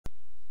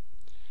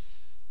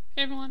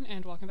Hey everyone,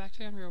 and welcome back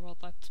to Unreal World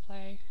Let's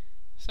Play.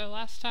 So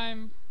last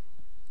time,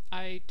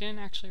 I didn't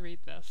actually read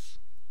this,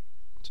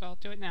 so I'll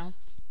do it now.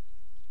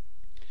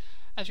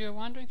 As you were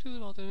wandering through the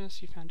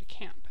wilderness, you found a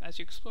camp. As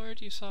you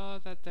explored, you saw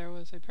that there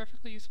was a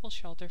perfectly usable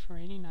shelter for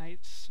rainy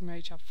nights, some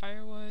ready chopped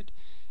firewood,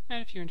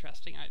 and a few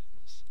interesting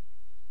items.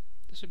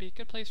 This would be a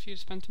good place for you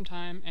to spend some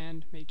time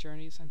and make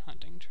journeys and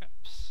hunting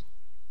trips.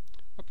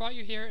 What brought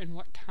you here and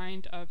what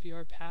kind of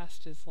your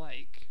past is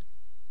like?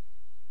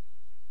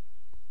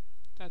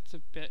 That's a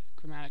bit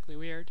grammatically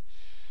weird.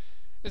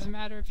 It's a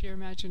matter of your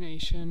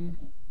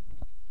imagination.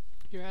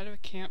 You're at a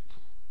camp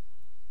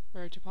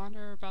where to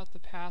ponder about the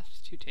path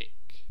to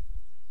take.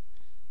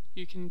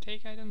 You can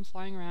take items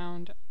lying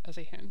around as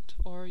a hint,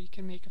 or you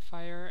can make a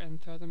fire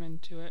and throw them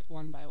into it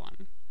one by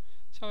one.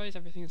 So always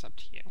everything is up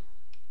to you.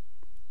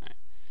 Alright.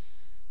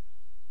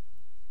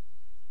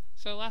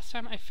 So last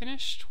time I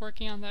finished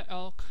working on that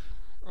elk,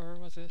 or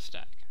was it a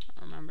stag? I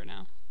don't remember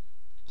now.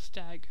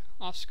 Stag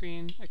off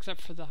screen, except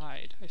for the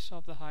hide. I still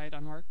have the hide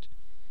unworked.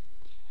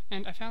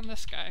 And I found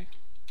this guy.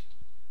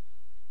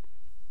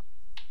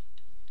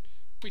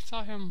 We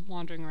saw him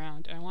wandering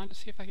around, and I wanted to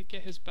see if I could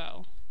get his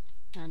bow.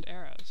 And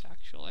arrows,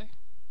 actually.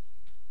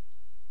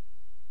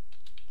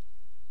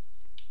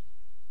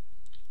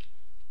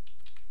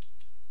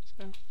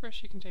 So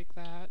first you can take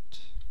that.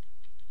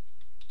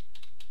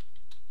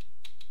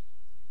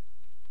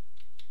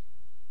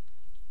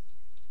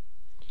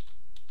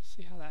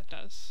 See how that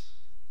does.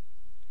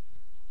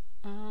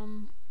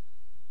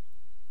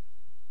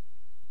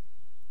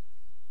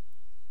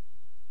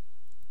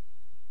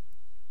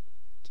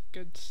 It's a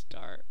good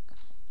start.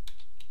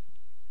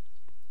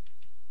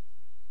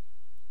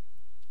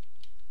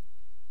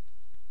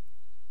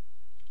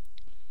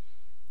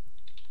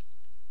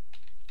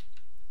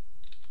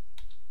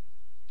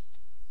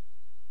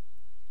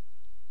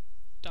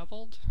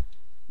 Doubled?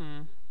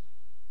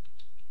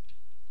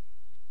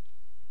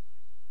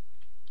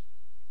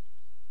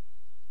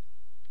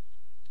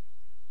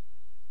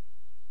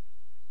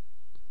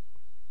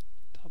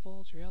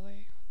 Doubled?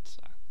 Really? It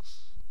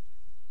sucks.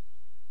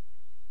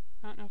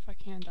 I don't know if I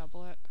can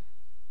double it.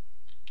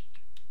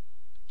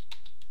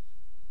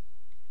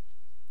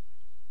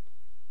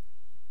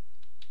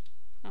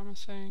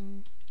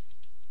 Promising.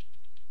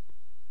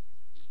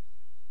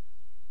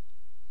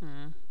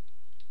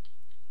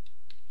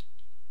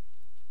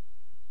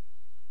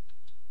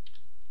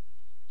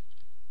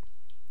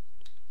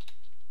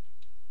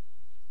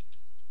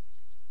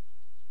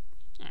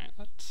 Alright,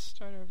 let's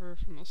start over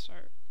from the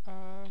start.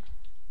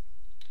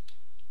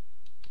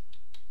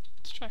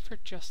 Let's try for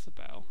just the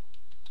bow.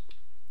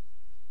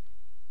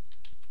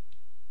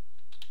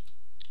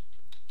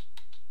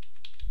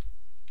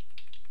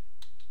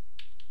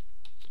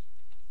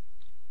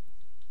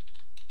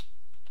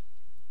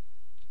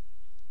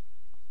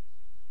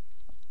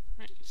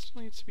 Alright, it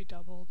still needs to be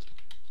doubled.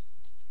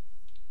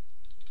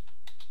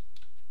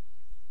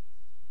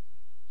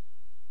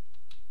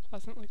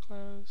 Pleasantly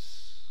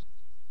close.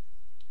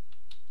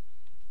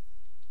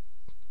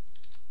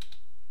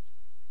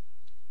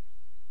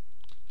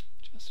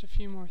 Just a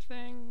few more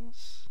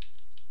things.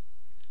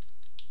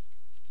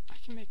 I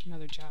can make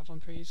another javelin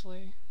pretty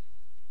easily.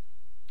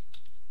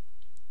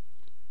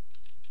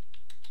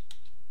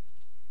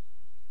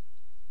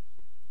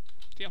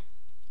 Deal.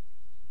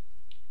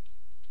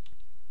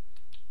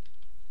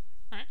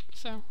 Alright,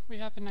 so we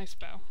have a nice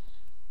bow.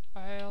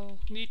 I'll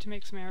need to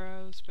make some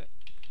arrows, but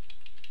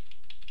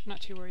I'm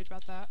not too worried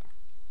about that.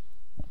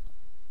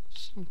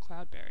 Some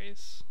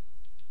cloudberries.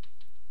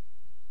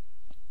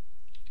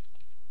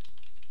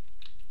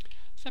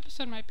 This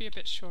episode might be a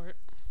bit short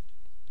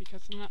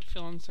because I'm not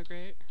feeling so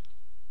great.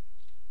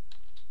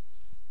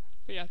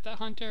 But yeah, that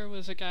hunter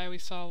was a guy we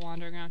saw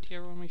wandering around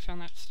here when we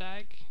found that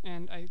stag,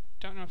 and I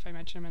don't know if I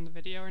mentioned him in the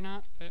video or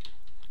not, but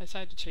I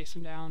decided to chase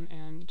him down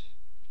and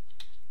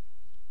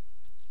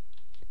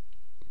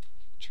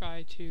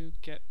try to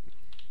get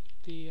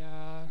the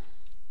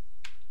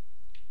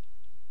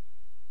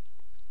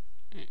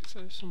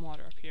so there's some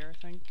water up here,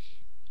 I think.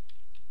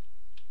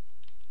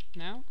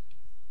 No?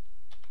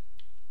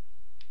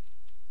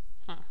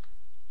 Huh.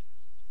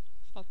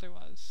 Thought there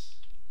was.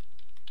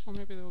 Well,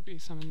 maybe there will be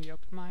some in the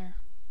open mire.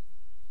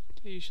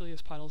 There usually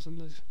is puddles in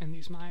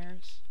these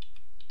mires.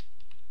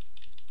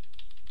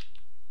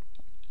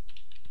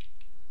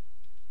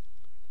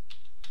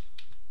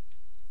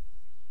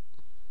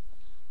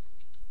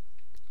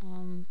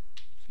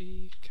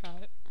 V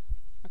cut.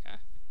 Okay.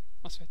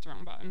 Must have hit the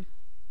wrong button.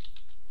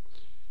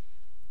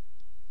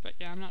 But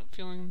yeah, I'm not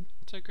feeling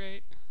so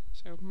great,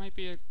 so it might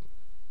be a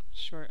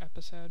short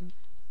episode.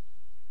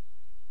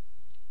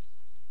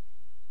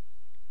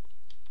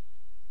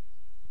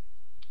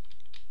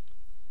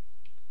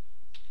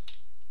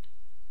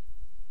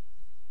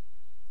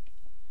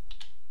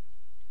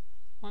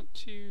 Want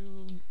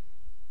to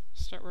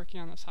start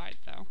working on this hide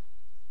though.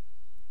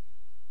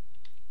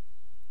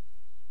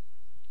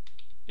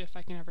 If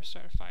I can ever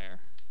start a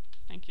fire.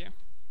 Thank you.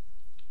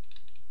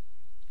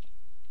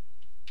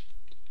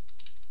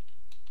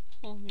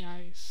 Hole in the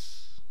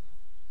ice.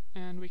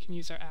 And we can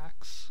use our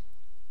axe.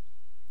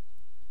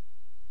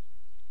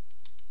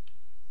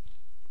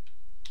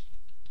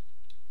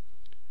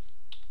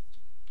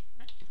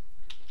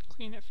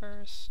 clean it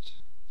first.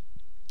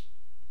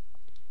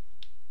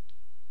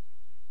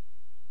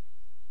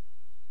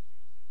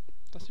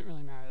 Doesn't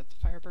really matter that the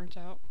fire burnt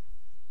out.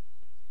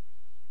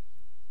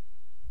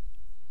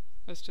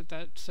 I just did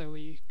that so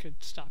we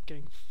could stop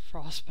getting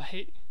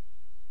frostbite,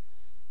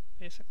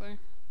 basically.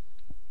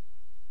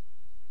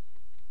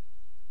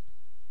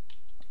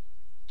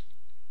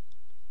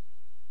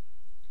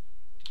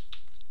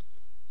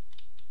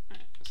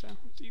 Alright, so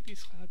let's eat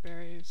these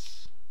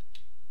cloudberries.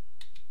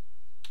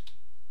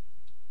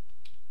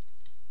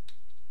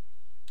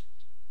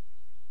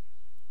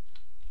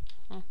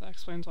 Well, that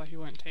explains why he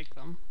wouldn't take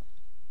them.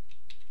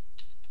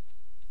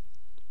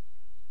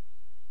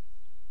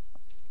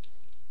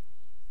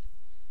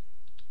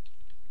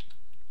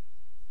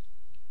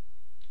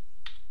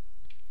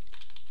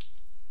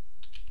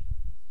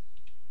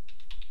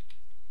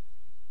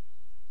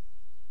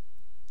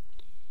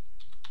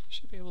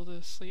 Should be able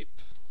to sleep.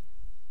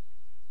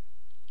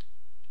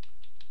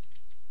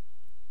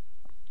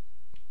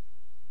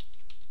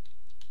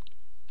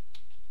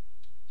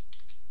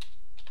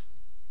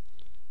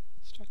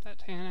 Start that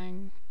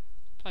tanning.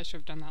 Probably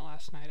should have done that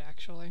last night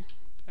actually,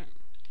 but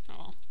oh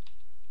well.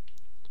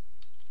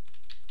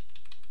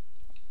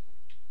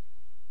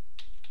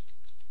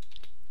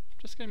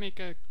 Just gonna make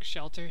a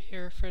shelter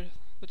here for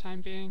the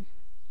time being.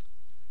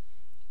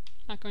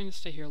 Not going to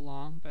stay here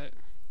long, but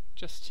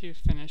just to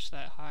finish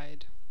that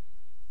hide.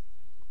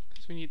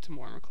 Because we need some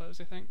warmer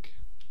clothes, I think.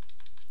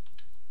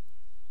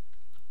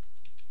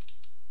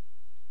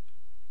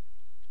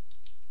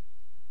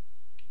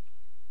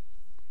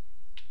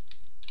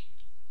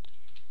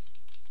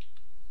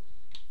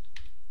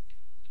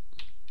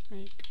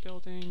 Make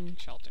building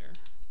shelter.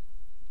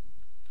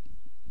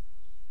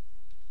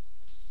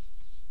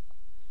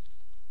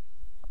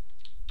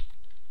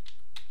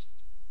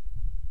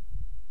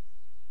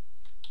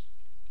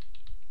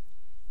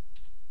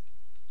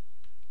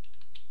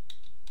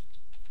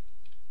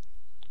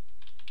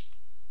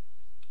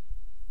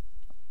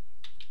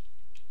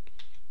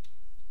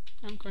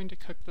 I'm going to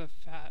cook the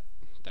fat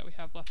that we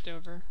have left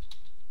over.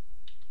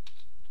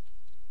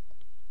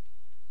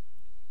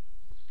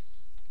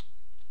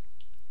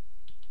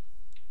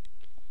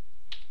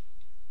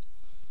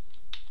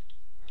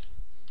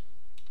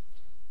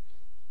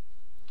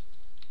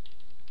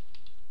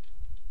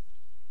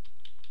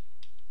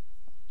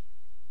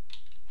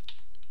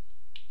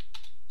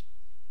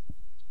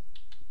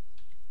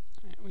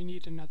 Alright, we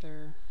need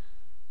another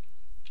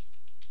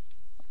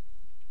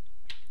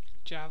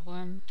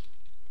javelin.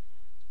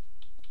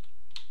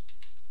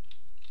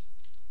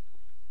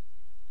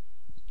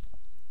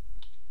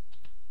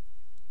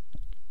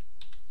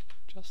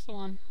 Just the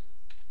one.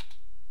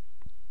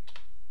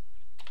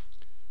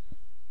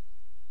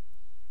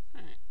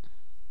 Alright.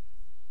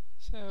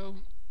 So,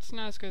 it's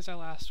not as good as our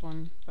last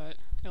one, but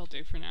it'll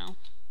do for now.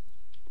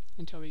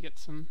 Until we get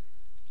some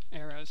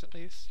arrows at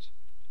least.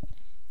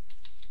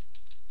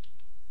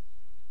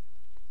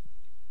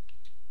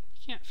 We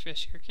can't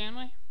fish here, can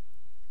we?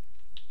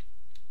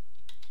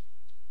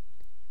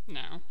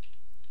 No.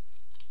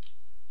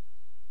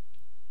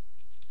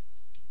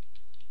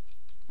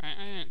 Alright,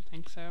 I didn't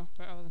think so,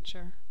 but I wasn't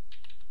sure.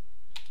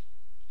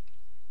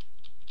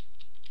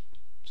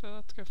 So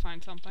let's go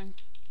find something.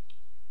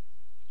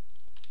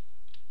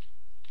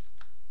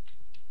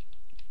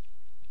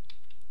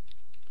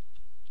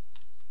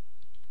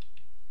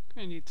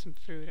 Gonna need some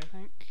food, I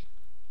think.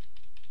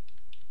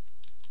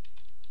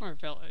 Or a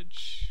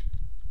village.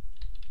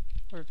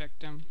 Or a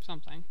victim,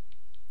 something.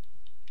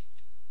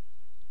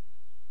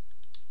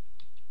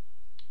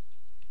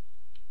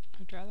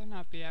 I'd rather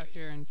not be out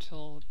here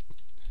until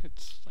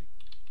it's like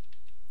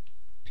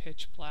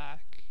pitch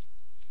black.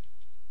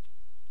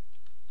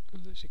 Oh,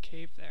 there's a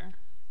cave there.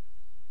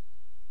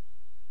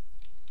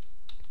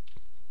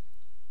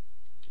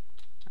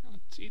 Right,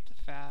 let's eat the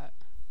fat.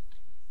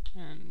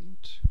 And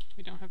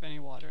we don't have any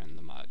water in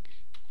the mug.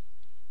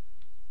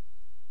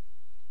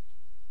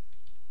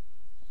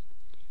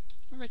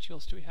 What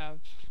rituals do we have?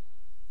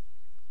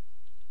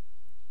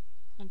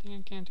 Hunting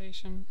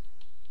incantation.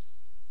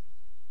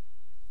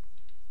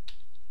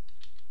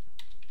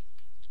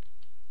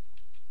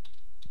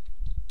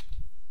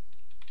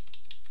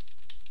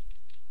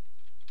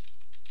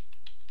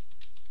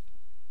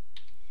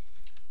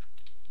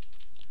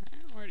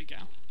 Alright, where'd he go?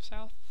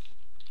 South?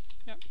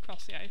 Yep,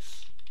 across the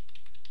ice.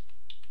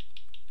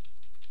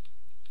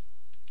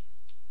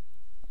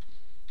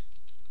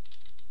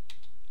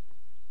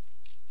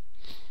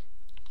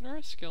 What are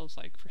our skills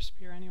like for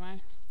spear anyway?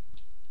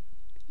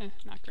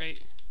 Not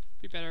great.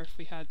 Be better if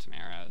we had some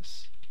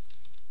arrows.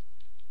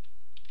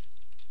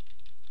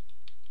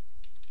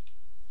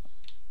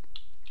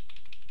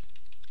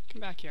 Come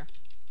back here.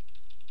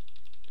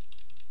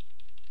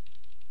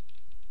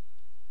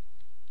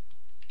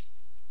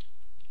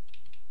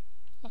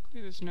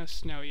 Luckily there's no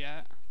snow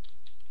yet.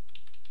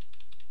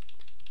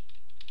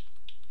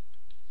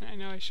 And I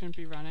know I shouldn't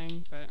be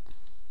running, but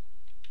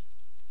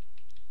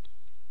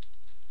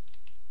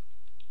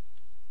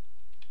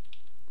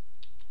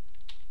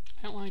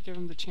I don't want to give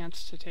him the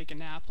chance to take a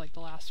nap like the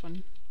last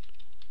one.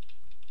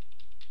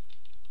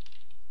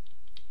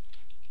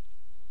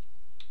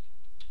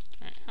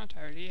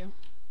 tired of you?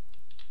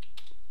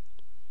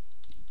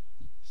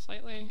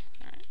 Slightly?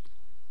 Alright.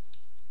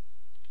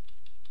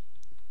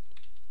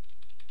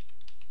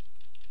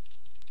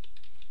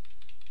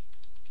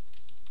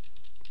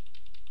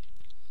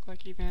 Look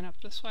like you ran up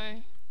this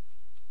way.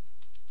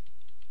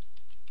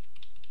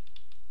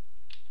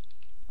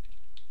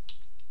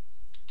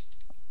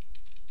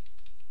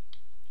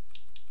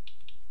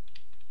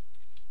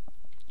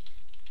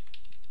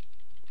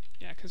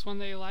 Yeah, because when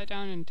they lie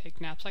down and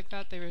take naps like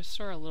that, they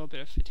restore a little bit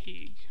of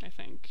fatigue, I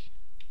think.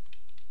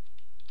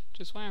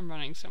 Which is why I'm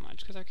running so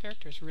much, because our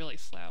character is really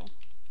slow.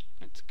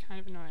 It's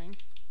kind of annoying.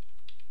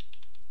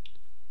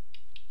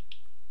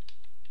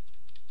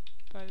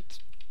 But it's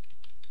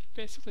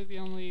basically the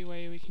only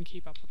way we can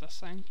keep up with this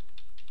thing.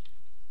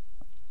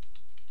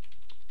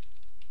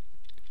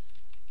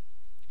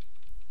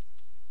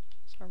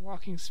 So our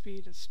walking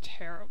speed is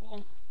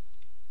terrible.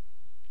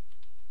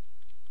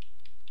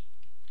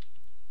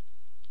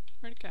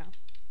 Where'd it go?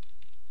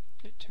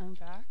 Did it turn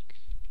back?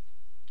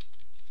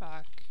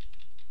 Fuck.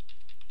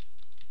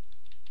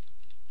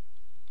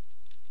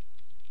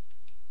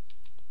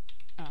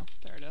 Oh,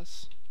 there it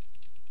is.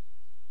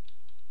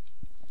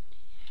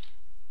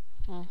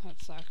 Well,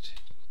 that sucked.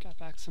 Got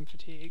back some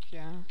fatigue,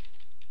 yeah.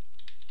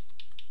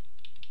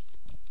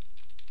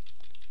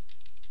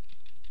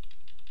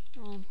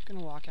 Well, I'm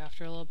gonna walk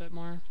after a little bit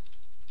more.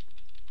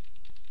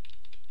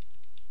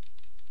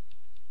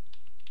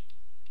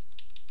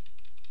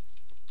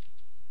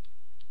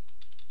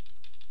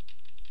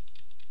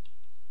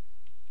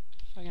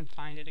 If I can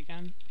find it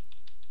again.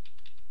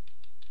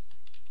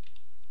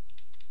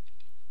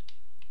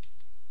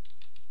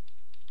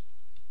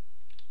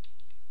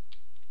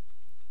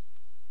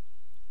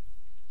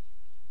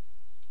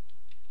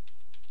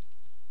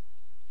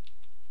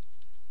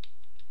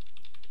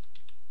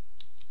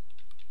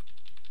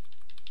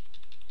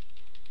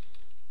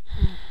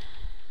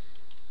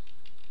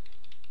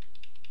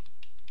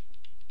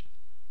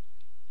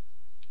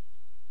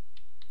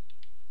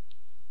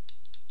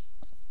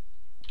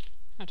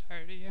 How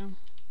tired are you?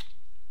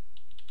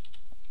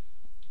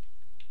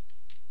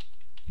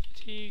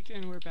 Fatigued,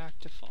 and we're back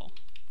to full.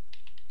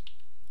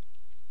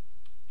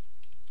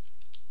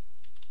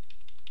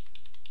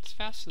 It's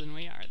faster than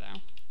we are,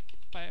 though,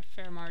 by a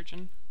fair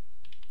margin.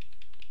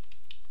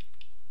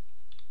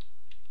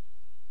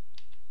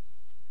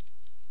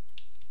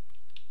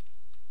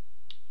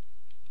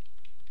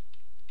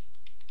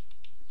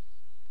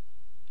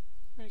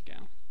 Where'd it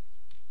go?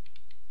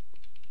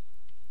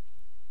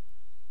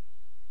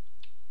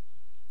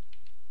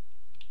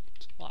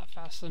 It's a lot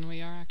faster than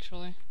we are,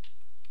 actually.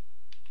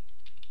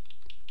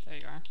 There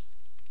you are.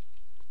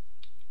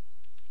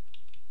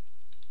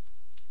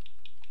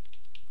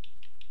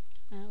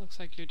 It looks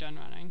like you're done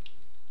running.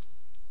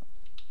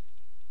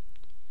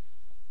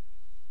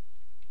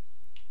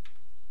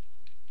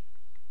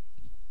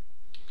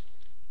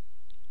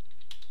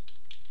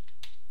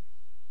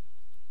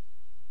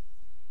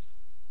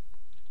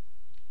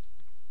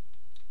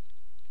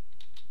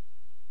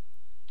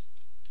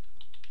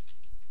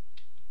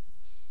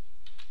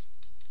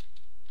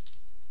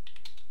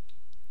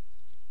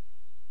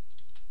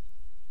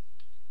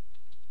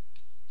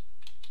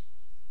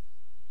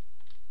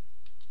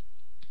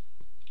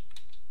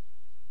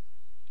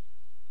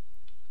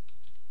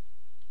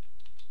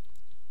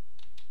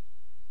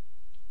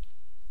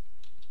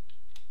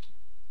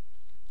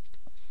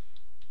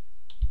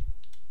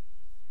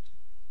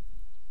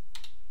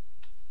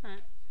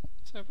 Alright,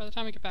 so by the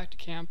time we get back to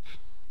camp,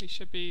 we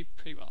should be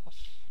pretty well off.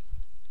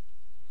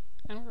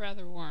 And we're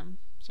rather warm,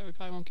 so we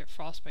probably won't get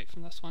frostbite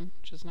from this one,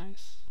 which is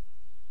nice.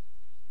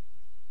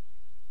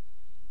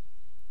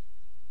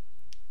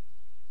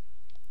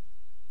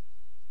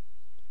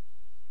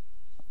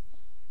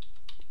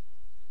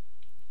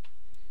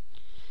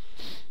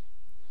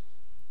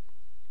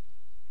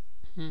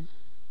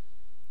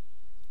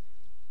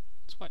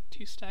 It's what,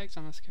 2 stags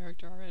on this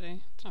character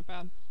already? It's not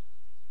bad.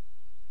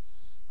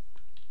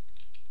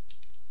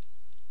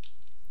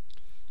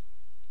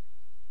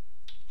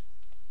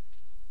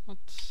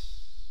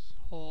 What's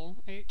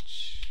hole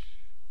H?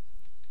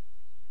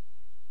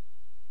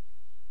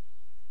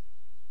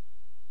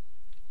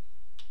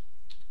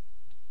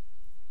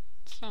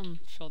 Let's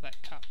fill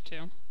that cup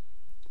too.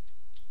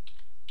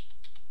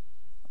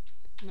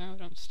 No,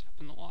 don't step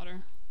in the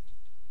water.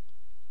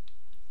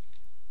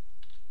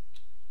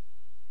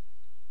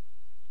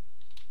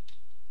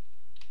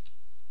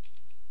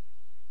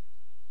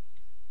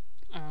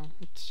 Oh,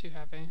 it's too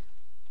heavy.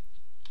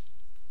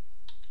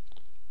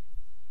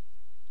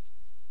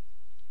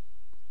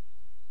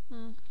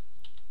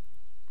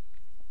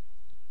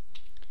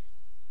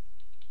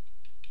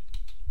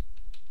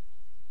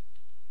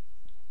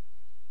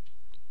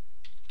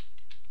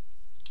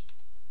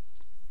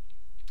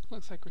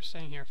 Looks like we're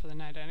staying here for the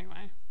night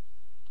anyway.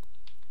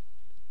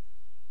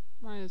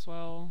 Might as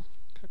well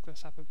cook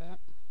this up a bit.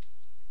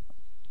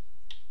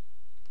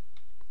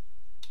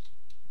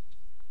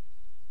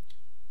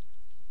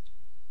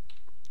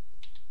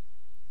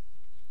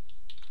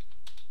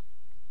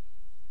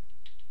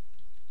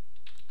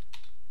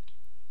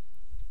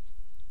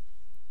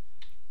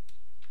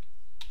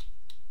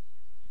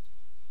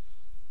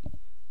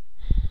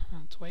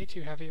 way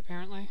too heavy,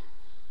 apparently.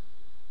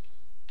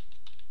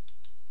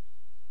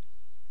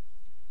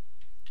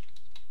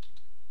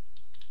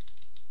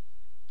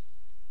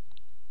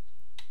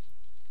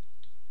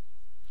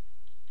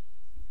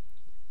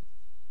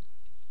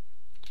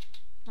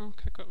 I'll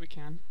cook what we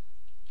can.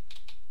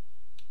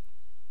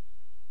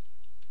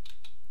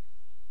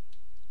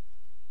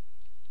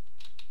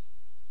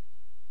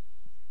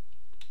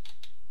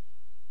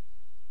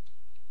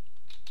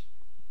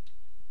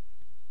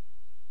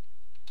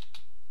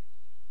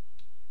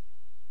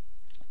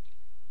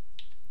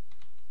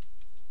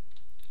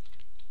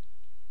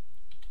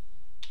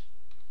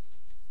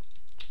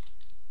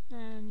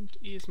 And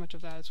eat as much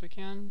of that as we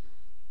can.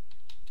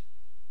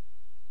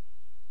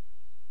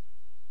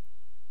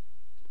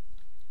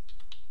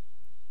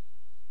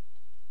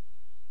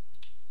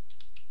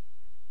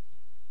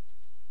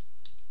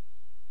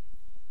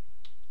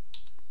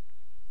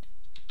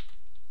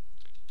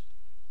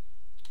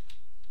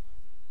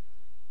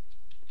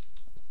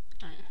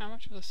 Alright, how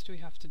much of this do we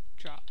have to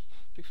drop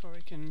before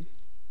we can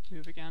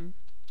move again?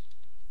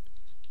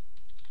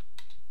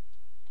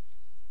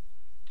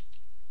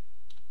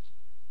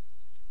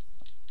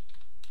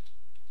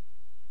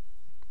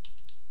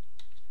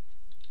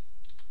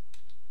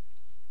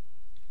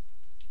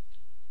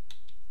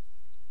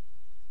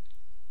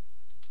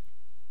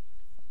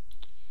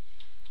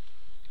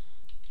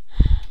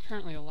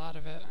 Apparently a lot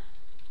of it.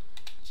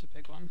 It's a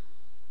big one.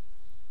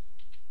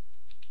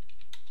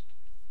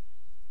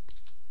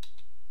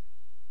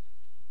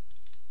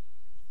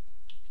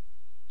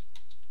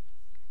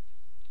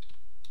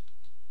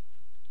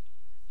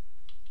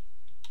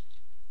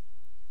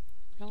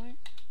 Really?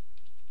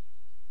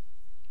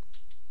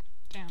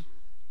 Damn.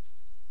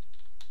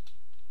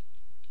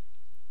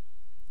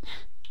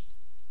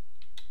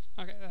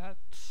 Okay,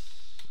 that's...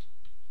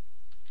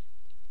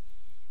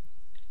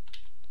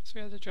 So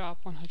we had to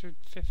drop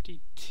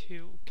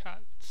 152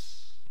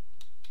 cuts.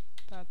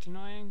 That's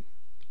annoying.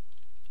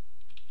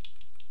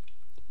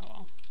 Oh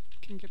well.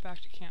 Can get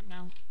back to camp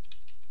now.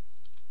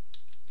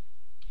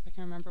 If I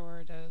can remember where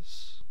it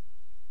is.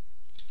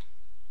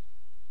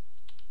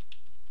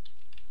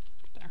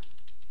 There.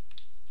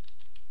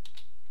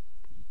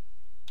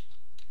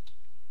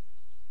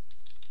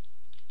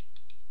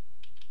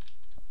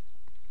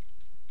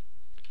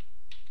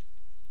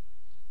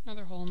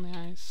 Another hole in the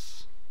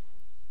ice.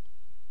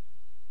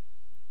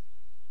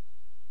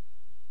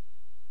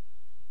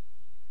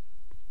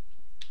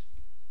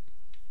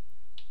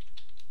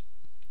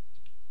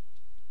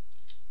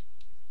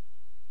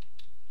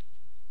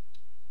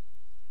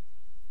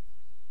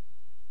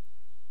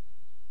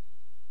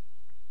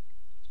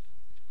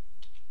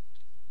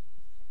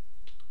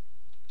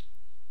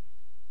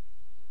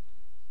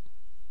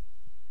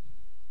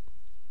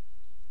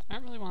 I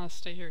don't really want to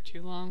stay here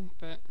too long,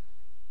 but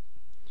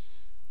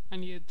I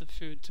needed the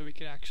food so we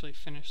could actually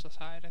finish this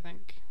hide, I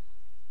think.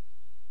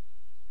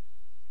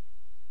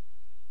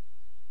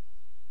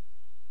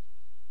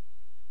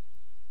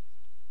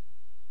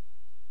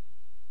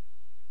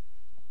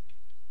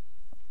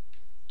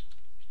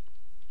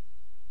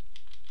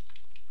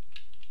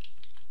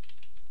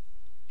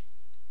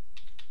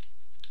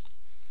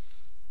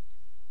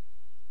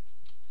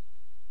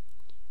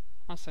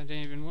 Honestly, I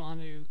didn't even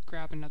want to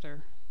grab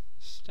another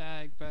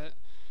stag, but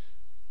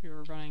we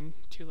were running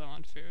too low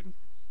on food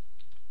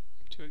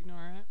to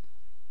ignore it.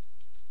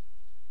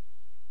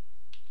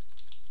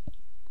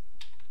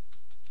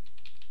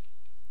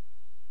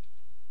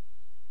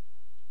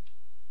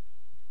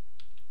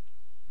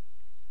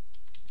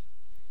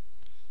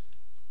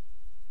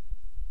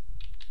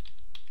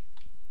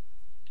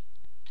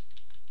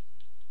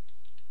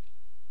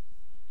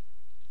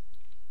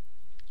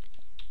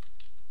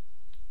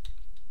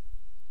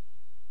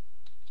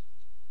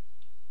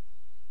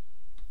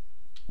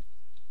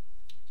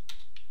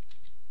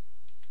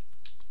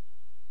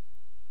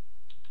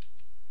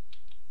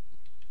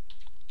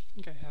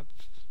 I think I have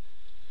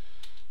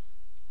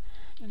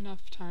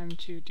enough time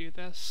to do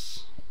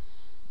this.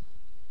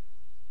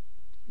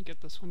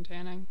 Get this one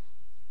tanning.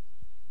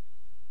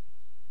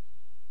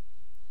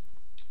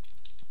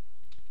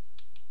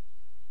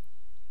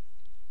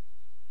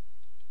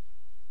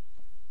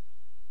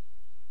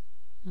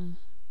 I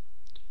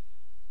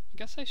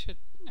guess I should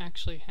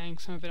actually hang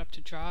some of it up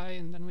to dry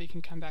and then we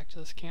can come back to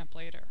this camp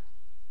later.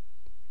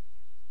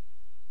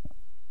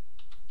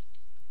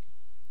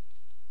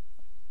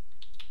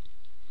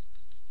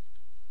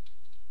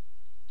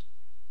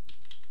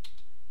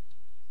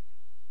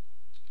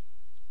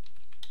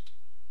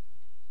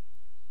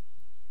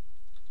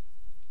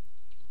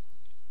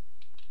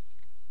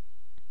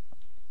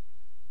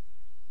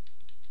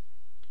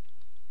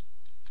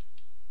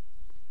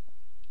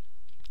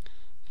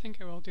 I think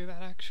I will do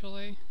that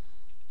actually.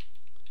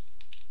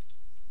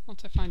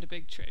 Once I find a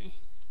big tree.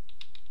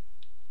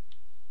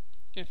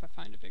 If I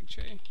find a big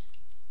tree.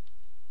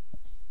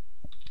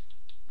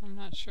 I'm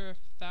not sure if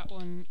that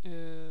one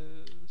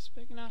is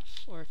big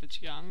enough or if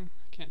it's young.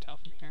 I can't tell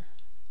from here.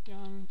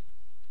 Young.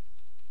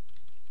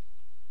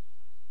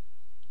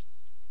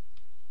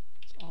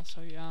 It's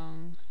also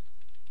young.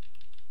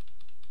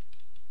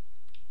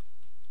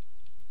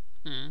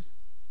 Hmm.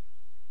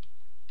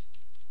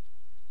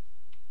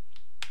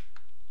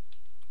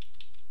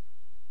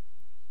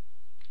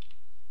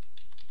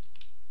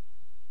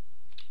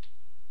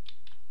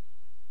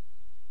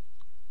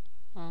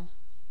 Well,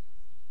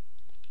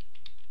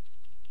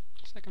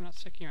 looks like I'm not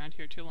sticking around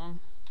here too long.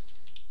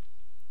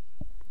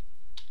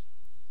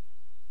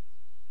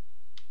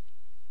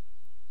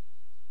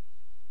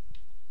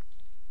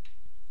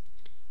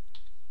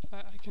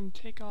 But I can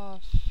take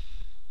off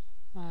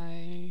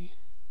my...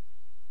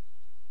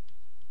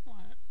 what?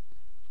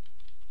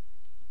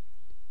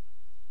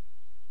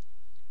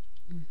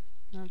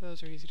 None of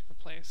those are easy to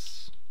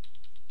replace.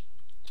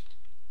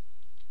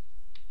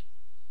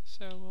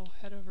 So we'll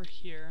head over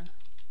here.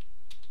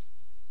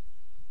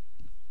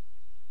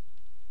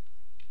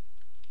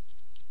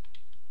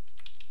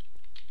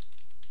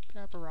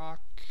 Grab a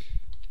rock.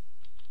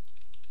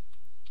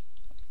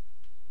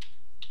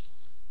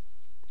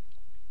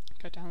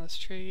 Cut down this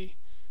tree.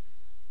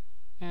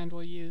 And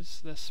we'll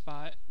use this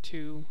spot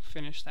to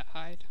finish that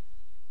hide.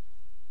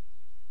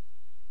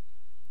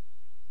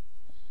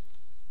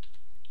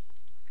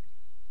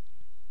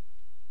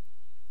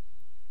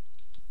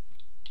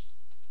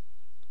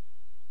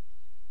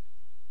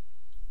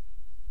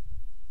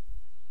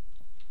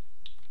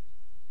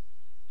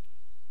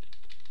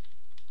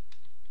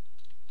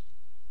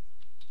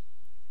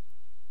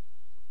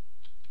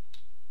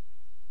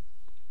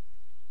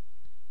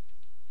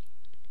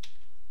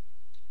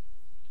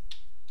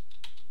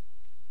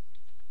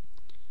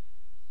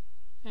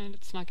 And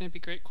it's not going to be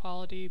great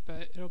quality,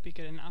 but it'll be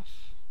good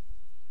enough.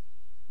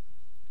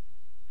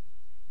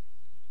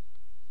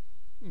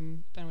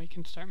 And then we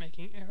can start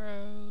making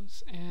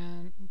arrows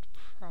and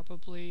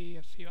probably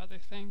a few other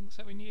things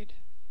that we need.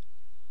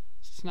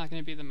 So it's not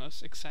going to be the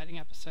most exciting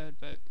episode,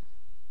 but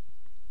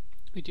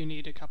we do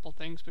need a couple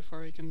things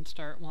before we can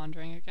start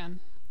wandering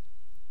again.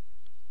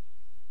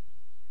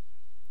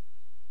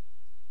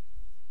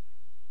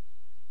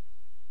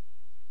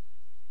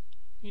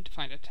 We need to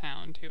find a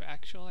town too,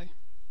 actually.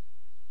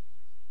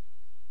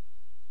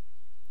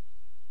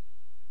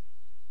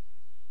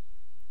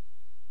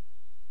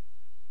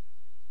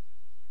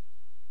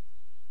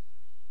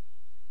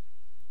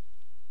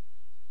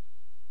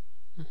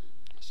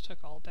 This took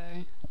all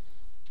day.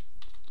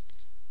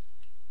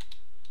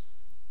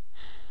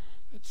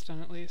 It's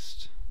done at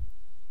least.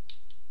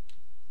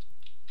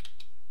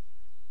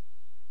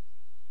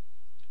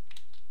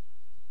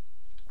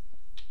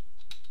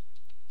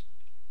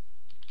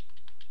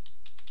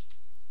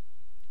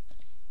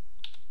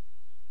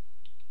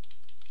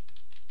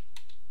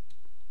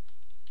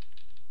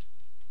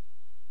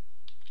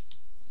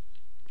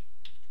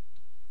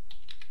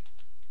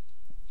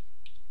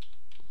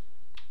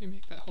 We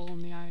make that hole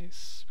in the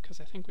ice because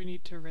I think we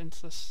need to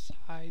rinse this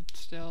hide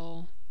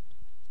still.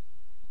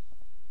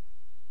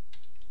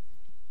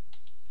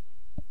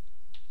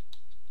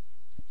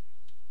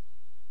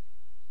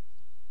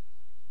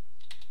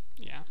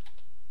 Yeah.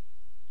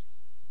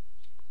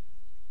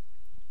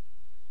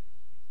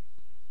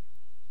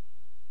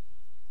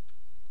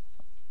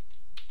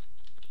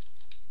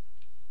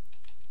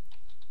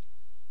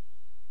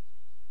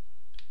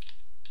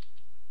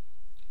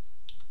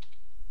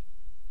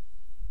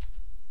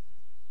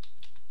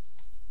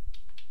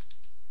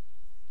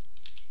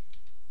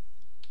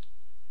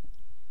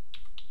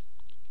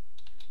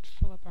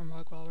 Fill up our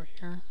mug while we're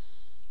here.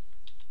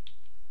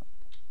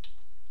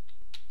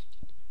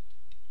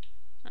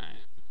 Alright.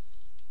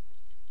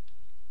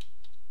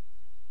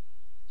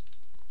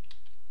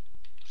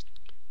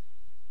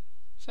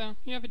 So,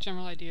 you have a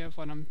general idea of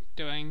what I'm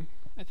doing.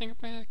 I think I'm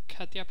going to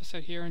cut the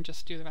episode here and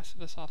just do the rest of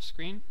this off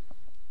screen.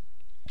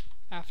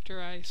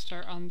 After I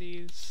start on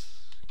these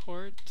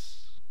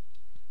chords.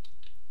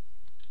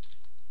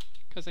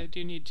 Because I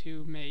do need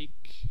to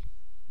make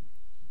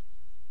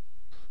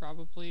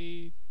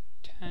probably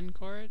 10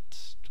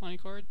 chords, 20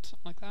 chords,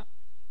 something like that.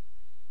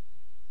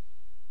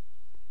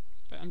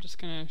 But I'm just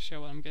going to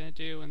show what I'm going to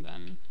do and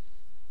then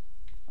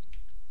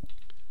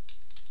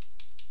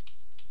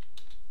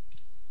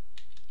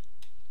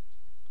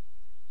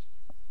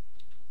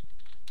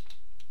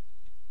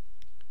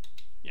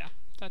yeah,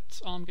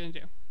 that's all I'm going to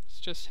do. It's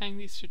just hang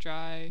these to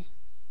dry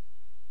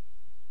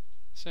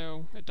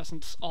so it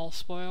doesn't all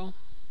spoil,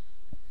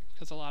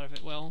 because a lot of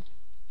it will.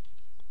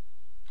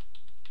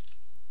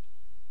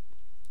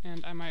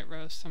 And I might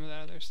roast some of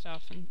that other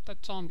stuff, and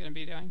that's all I'm going to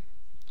be doing.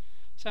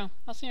 So,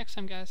 I'll see you next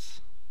time,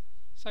 guys.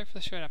 Sorry for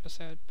the short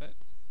episode, but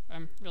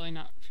I'm really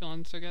not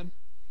feeling so good.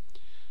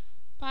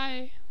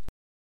 Bye!